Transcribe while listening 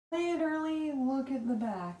Literally, look at the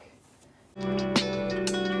back.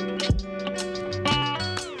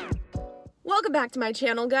 Welcome back to my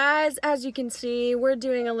channel, guys. As you can see, we're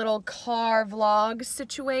doing a little car vlog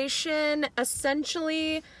situation.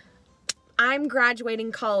 Essentially, I'm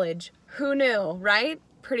graduating college. Who knew, right?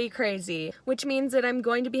 Pretty crazy. Which means that I'm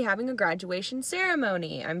going to be having a graduation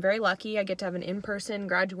ceremony. I'm very lucky. I get to have an in-person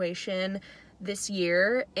graduation this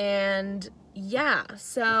year, and yeah,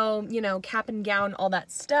 so, you know, cap and gown, all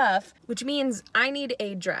that stuff, which means I need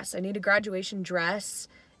a dress. I need a graduation dress.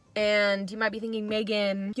 And you might be thinking,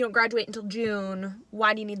 Megan, you don't graduate until June.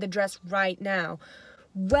 Why do you need the dress right now?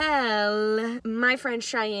 Well, my friend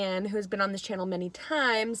Cheyenne, who has been on this channel many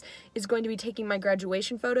times, is going to be taking my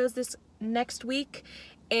graduation photos this next week.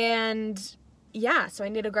 And yeah, so I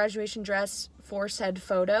need a graduation dress for said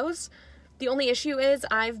photos. The only issue is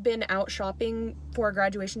I've been out shopping for a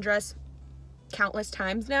graduation dress countless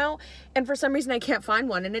times now, and for some reason I can't find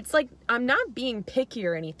one. And it's like, I'm not being picky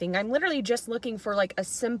or anything. I'm literally just looking for like a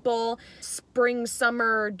simple spring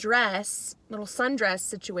summer dress, little sundress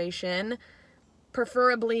situation,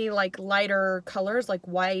 preferably like lighter colors like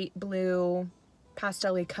white, blue,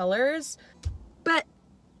 pastel-y colors. But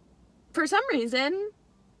for some reason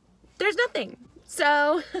there's nothing.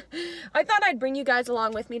 So I thought I'd bring you guys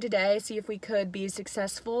along with me today, see if we could be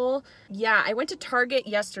successful. Yeah, I went to Target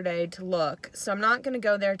yesterday to look, so I'm not gonna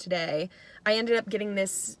go there today. I ended up getting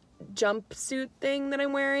this jumpsuit thing that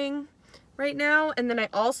I'm wearing right now, and then I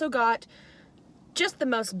also got just the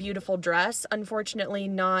most beautiful dress. Unfortunately,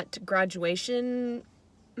 not graduation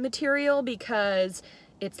material because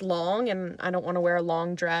it's long and I don't want to wear a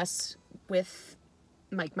long dress with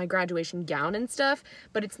like my graduation gown and stuff,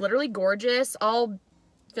 but it's literally gorgeous. I'll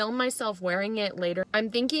film myself wearing it later. I'm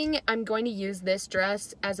thinking I'm going to use this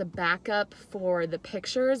dress as a backup for the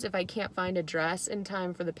pictures. If I can't find a dress in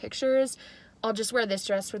time for the pictures, I'll just wear this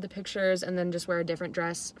dress for the pictures and then just wear a different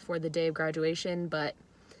dress for the day of graduation. But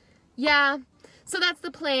yeah, so that's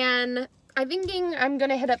the plan. I'm thinking I'm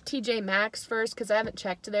gonna hit up TJ Maxx first because I haven't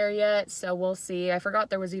checked there yet, so we'll see. I forgot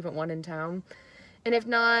there was even one in town. And if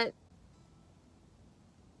not,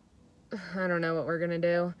 I don't know what we're gonna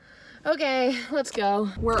do. Okay, let's go.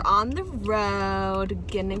 We're on the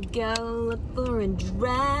road, gonna go look for a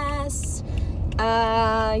dress.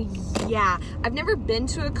 Yeah, I've never been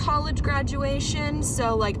to a college graduation,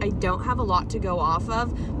 so like I don't have a lot to go off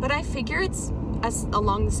of, but I figure it's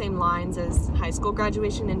along the same lines as high school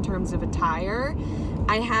graduation in terms of attire.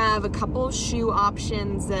 I have a couple shoe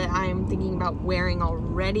options that I'm thinking about wearing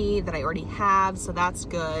already that I already have, so that's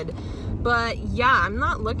good. But yeah, I'm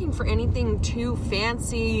not looking for anything too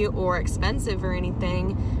fancy or expensive or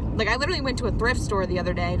anything. Like I literally went to a thrift store the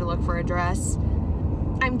other day to look for a dress.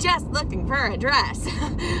 I'm just looking for a dress.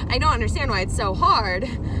 I don't understand why it's so hard.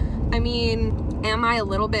 I mean, am I a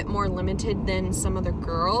little bit more limited than some other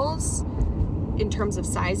girls in terms of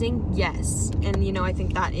sizing? Yes. And you know, I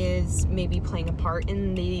think that is maybe playing a part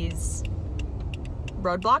in these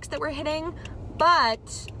roadblocks that we're hitting.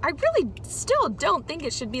 But I really still don't think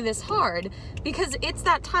it should be this hard because it's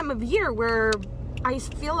that time of year where I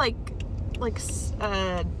feel like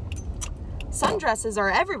sundresses are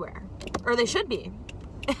everywhere, or they should be.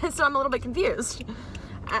 So I'm a little bit confused.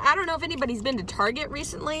 I don't know if anybody's been to Target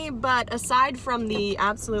recently, but aside from the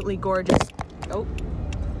absolutely gorgeous, oh,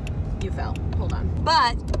 you fell, hold on.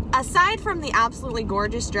 But aside from the absolutely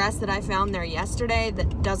gorgeous dress that I found there yesterday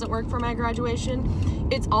that doesn't work for my graduation,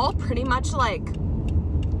 it's all pretty much like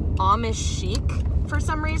Amish chic for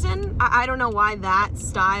some reason. I don't know why that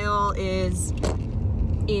style is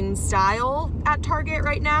in style at Target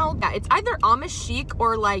right now. Yeah, it's either Amish chic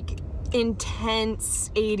or like intense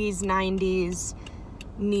 80s, 90s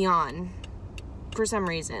neon for some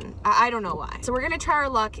reason. I don't know why. So we're gonna try our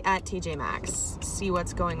luck at TJ Maxx, see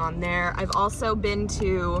what's going on there. I've also been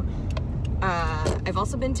to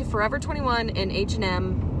Forever 21 and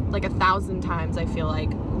H&M like 1,000 times, I feel like,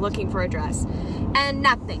 looking for a dress. And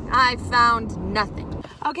nothing. I found nothing.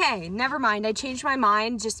 Okay, never mind. I changed my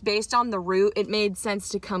mind just based on the route. It made sense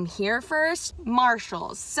to come here first.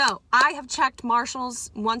 Marshalls. So I have checked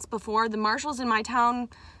Marshalls once before. The Marshalls in my town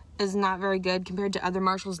is not very good compared to other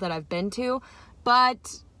Marshalls that I've been to,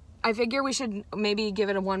 but I figure we should maybe give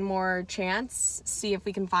it one more chance, see if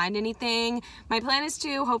we can find anything. My plan is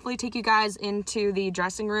to hopefully take you guys into the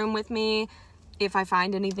dressing room with me if I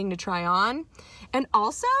find anything to try on. And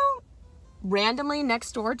also, randomly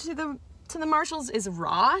next door to the Marshalls is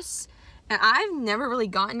Ross. And I've never really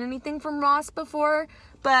gotten anything from Ross before,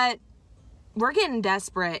 but we're getting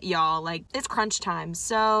desperate, y'all. Like, it's crunch time,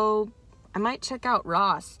 so I might check out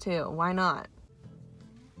Ross too. Why not?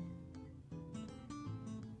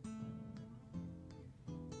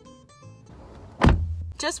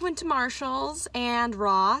 just went to Marshall's and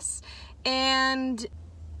Ross, and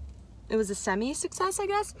it was a semi-success, I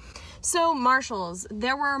guess. So Marshall's,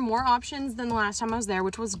 there were more options than the last time I was there,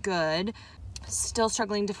 which was good. Still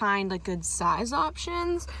struggling to find like good size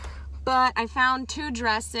options, but I found 2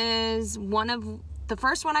 dresses. The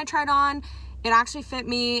first one I tried on, it actually fit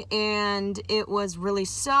me, and it was really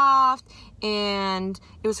soft, and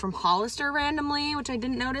it was from Hollister randomly, which I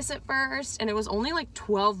didn't notice at first, and it was only like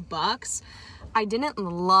 12 bucks. I didn't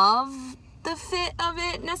love the fit of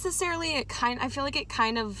it necessarily. I feel like it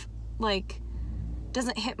kind of like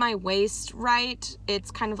doesn't hit my waist right.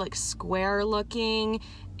 It's kind of like square looking,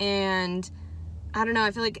 and I don't know,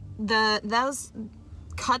 I feel like those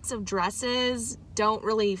cuts of dresses don't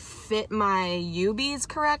really fit my UBs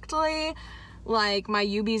correctly. Like, my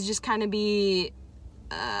UBs just kind of be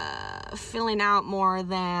filling out more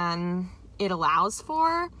than it allows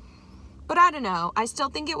for. But I don't know, I still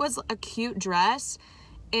think it was a cute dress,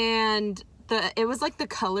 and it was like the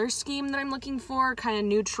color scheme that I'm looking for, kind of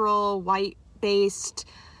neutral, white based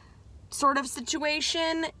sort of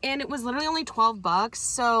situation, and it was literally only 12 bucks,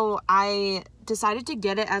 so I decided to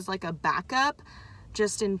get it as like a backup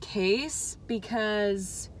just in case,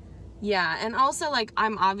 because yeah, and also like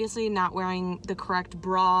I'm obviously not wearing the correct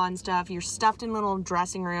bra and stuff. You're stuffed in little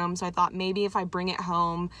dressing room, so I thought maybe if I bring it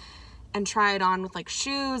home and try it on with like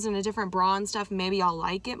shoes and a different bra and stuff, maybe I'll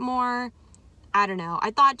like it more. I don't know,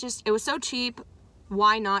 I thought just it was so cheap,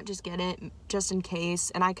 why not just get it just in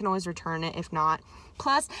case, and I can always return it if not.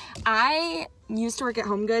 Plus, I used to work at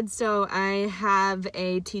Home Goods, so I have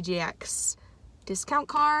a TJX discount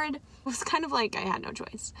card. It was kind of like I had no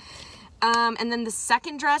choice. And then the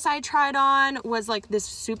second dress I tried on was like this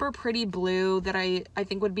super pretty blue that I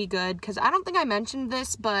think would be good, because I don't think I mentioned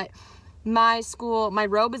this, but my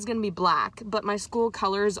robe is gonna be black, but my school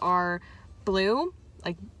colors are blue,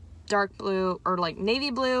 like dark blue, or like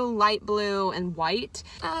navy blue, light blue, and white.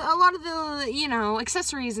 A lot of the, you know,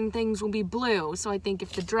 accessories and things will be blue, so I think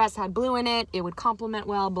if the dress had blue in it, it would complement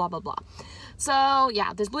well, blah blah blah. So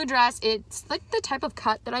yeah, this blue dress, it's like the type of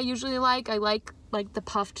cut that I usually like. I like the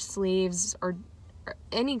puffed sleeves, or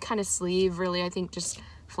any kind of sleeve really. I think just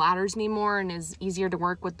flatters me more and is easier to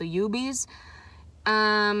work with the UBs.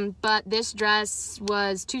 But this dress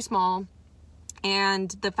was too small, and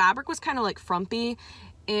the fabric was kind of like frumpy,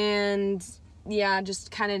 and yeah,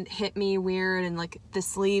 just kind of hit me weird, and like the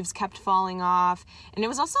sleeves kept falling off, and it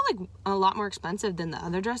was also like a lot more expensive than the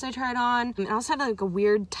other dress I tried on. It also had like a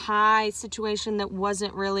weird tie situation that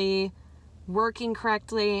wasn't really working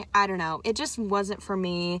correctly. I don't know, it just wasn't for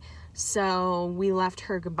me, so we left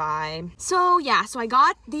her goodbye. So yeah, so I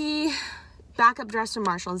got the backup dress from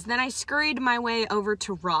Marshall's, then I scurried my way over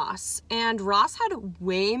to Ross, and Ross had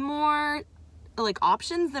way more like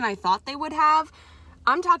options than I thought they would have.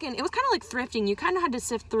 I'm talking, it was kind of like thrifting. You kind of had to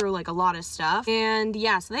sift through like a lot of stuff, and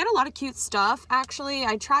yeah, so they had a lot of cute stuff. Actually,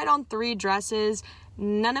 I tried on 3 dresses,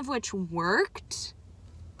 none of which worked,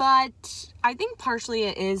 but I think partially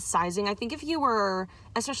it is sizing. I think if you were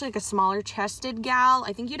especially like a smaller chested gal,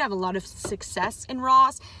 I think you'd have a lot of success in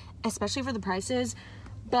Ross, especially for the prices.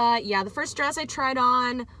 But yeah, the first dress I tried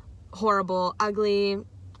on, horrible, ugly,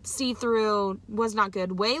 see-through, was not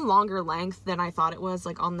good. Way longer length than I thought it was,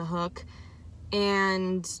 like on the hook.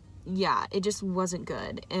 And yeah, it just wasn't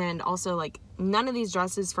good. And also, like, none of these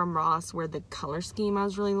dresses from Ross were the color scheme I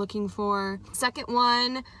was really looking for. Second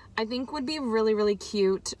one, I think would be really, really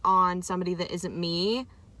cute on somebody that isn't me,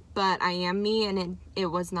 but I am me, and it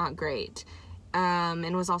was not great.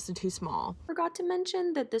 And was also too small. Forgot to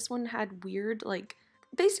mention that this one had weird, like,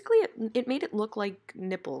 basically it made it look like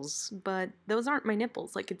nipples, but those aren't my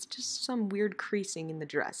nipples. Like, it's just some weird creasing in the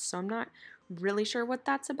dress, so I'm not really sure what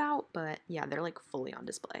that's about, but yeah, they're like fully on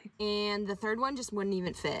display. And the third one just wouldn't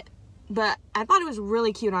even fit, but I thought it was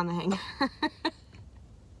really cute on the hanger.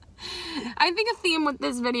 I think a theme with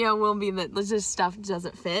this video will be that this stuff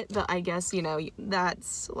doesn't fit, but I guess, you know,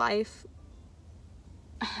 that's life.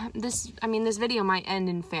 This video might end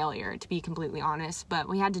in failure, to be completely honest, but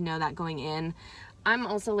we had to know that going in. I'm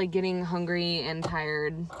also like getting hungry and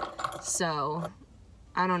tired, so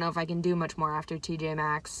I don't know if I can do much more after TJ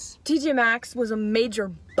Maxx. TJ Maxx was a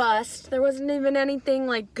major bust. There wasn't even anything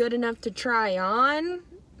like good enough to try on,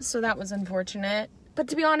 so that was unfortunate. But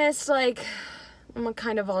to be honest, like, I'm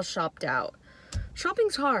kind of all shopped out.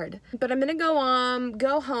 Shopping's hard, but I'm gonna go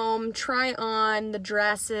home, try on the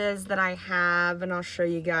dresses that I have, and I'll show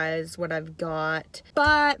you guys what I've got.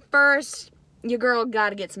 But first, your girl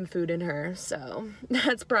gotta get some food in her, so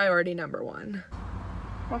that's priority number 1.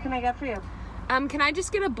 What can I get for you? Can I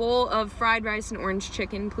just get a bowl of fried rice and orange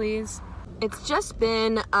chicken, please? It's just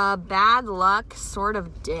been a bad luck sort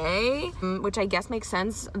of day, which I guess makes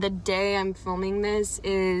sense. The day I'm filming this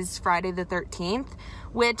is Friday the 13th,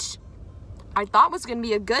 which I thought was gonna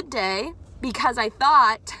be a good day because I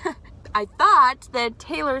thought that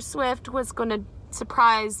Taylor Swift was gonna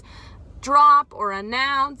surprise drop or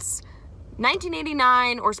announce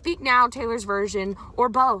 1989 or Speak Now, Taylor's version, or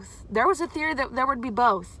both. There was a theory that there would be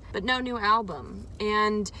both, but no new album.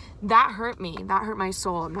 And that hurt me. That hurt my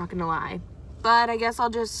soul, I'm not gonna lie. But I guess I'll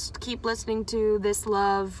just keep listening to This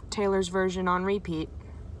Love, Taylor's version on repeat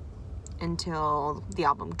until the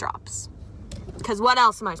album drops. Because what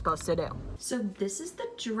else am I supposed to do? So this is the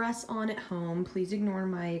dress on at home. Please ignore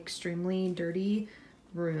my extremely dirty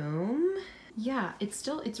room. Yeah, it's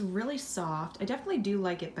really soft. I definitely do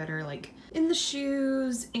like it better like in the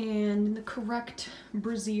shoes and in the correct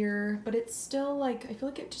brassiere, but it's still like, I feel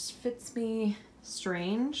like it just fits me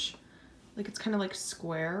strange. Like it's kind of like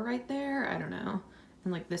square right there, I don't know.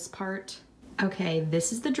 And like this part. Okay,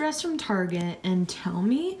 this is the dress from Target, and tell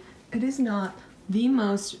me it is not the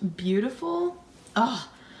most beautiful. Oh,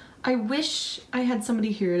 I wish I had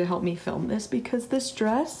somebody here to help me film this because this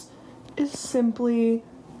dress is simply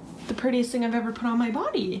the prettiest thing I've ever put on my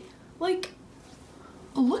body. Like,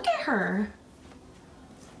 look at her.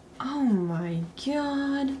 Oh my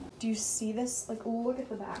God. Do you see this? Like, look at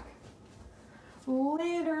the back.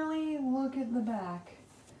 Literally look at the back.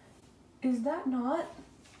 Is that not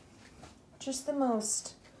just the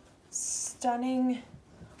most stunning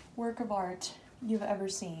work of art you've ever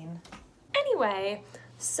seen? Anyway,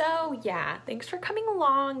 so yeah, thanks for coming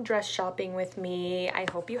along dress shopping with me. I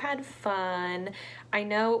hope you had fun. I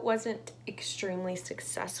know it wasn't extremely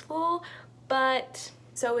successful, but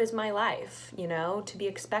so is my life, you know, to be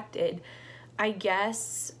expected. I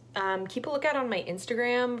guess keep a lookout on my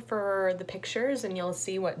Instagram for the pictures and you'll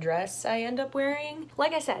see what dress I end up wearing.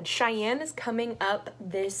 Like I said, Cheyenne is coming up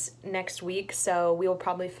this next week, so we will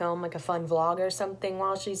probably film like a fun vlog or something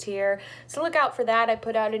while she's here. So look out for that. I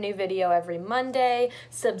put out a new video every Monday.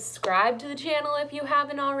 Subscribe to the channel if you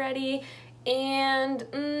haven't already.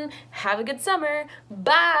 And have a good summer.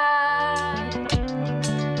 Bye!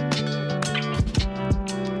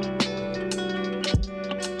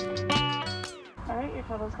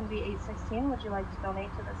 Total is going to be $816. Would you like to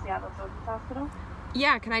donate to the Seattle Children's Hospital?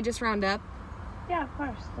 Yeah, can I just round up? Yeah, of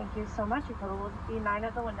course. Thank you so much. Your total will be $9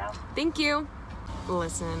 at the window. Thank you.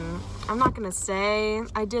 Listen, I'm not gonna say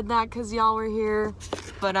I did that because y'all were here,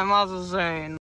 but I'm also saying